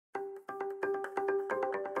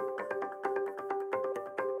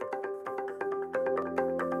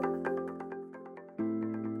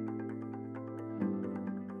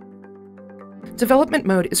Development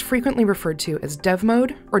mode is frequently referred to as dev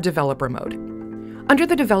mode or developer mode. Under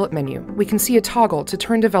the Develop menu, we can see a toggle to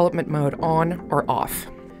turn development mode on or off.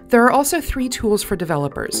 There are also 3 tools for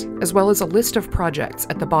developers, as well as a list of projects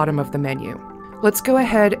at the bottom of the menu. Let's go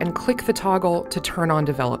ahead and click the toggle to turn on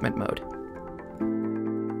development mode.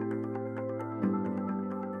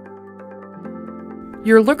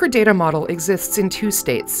 Your Looker data model exists in 2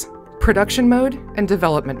 states, production mode and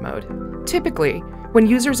development mode. Typically, when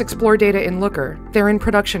users explore data in Looker, they're in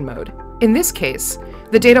production mode. In this case,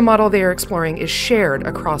 the data model they are exploring is shared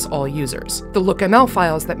across all users. The LookML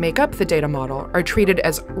files that make up the data model are treated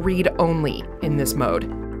as read-only in this mode.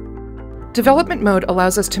 Development mode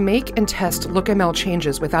allows us to make and test LookML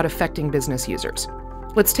changes without affecting business users.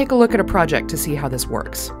 Let's take a look at a project to see how this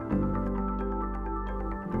works.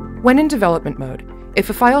 When in development mode, if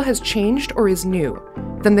a file has changed or is new,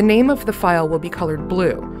 then the name of the file will be colored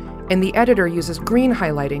blue, and the editor uses green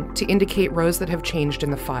highlighting to indicate rows that have changed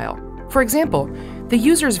in the file. For example, the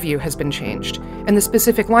user's view has been changed, and the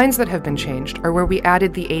specific lines that have been changed are where we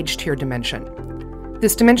added the age tier dimension.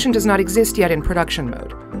 This dimension does not exist yet in production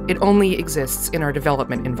mode. It only exists in our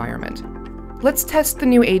development environment. Let's test the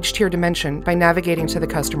new age tier dimension by navigating to the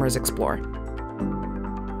Customers Explorer.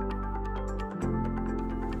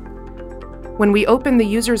 When we open the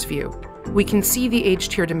user's view, we can see the age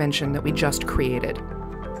tier dimension that we just created.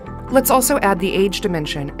 Let's also add the age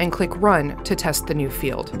dimension and click Run to test the new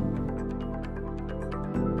field.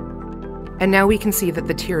 And now we can see that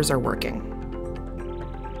the tiers are working.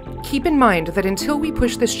 Keep in mind that until we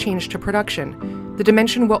push this change to production, the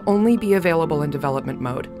dimension will only be available in development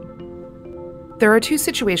mode. There are 2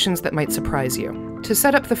 situations that might surprise you. To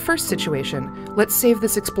set up the first situation, let's save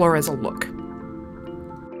this Explorer as a look.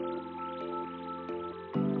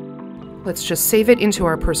 Let's just save it into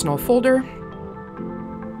our personal folder.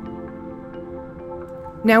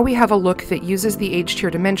 Now we have a look that uses the age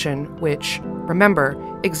tier dimension, which, remember,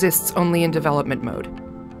 exists only in development mode.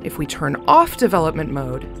 If we turn off development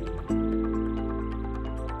mode,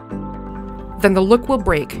 then the look will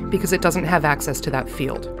break because it doesn't have access to that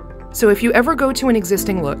field. So if you ever go to an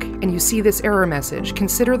existing look and you see this error message,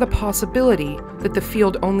 consider the possibility that the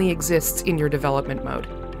field only exists in your development mode.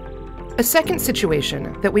 A second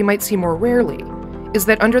situation that we might see more rarely is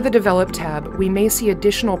that under the Develop tab, we may see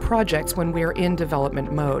additional projects when we're in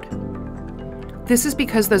development mode. This is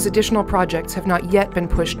because those additional projects have not yet been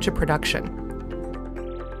pushed to production.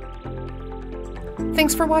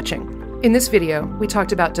 Thanks for watching. In this video, we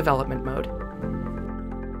talked about development mode.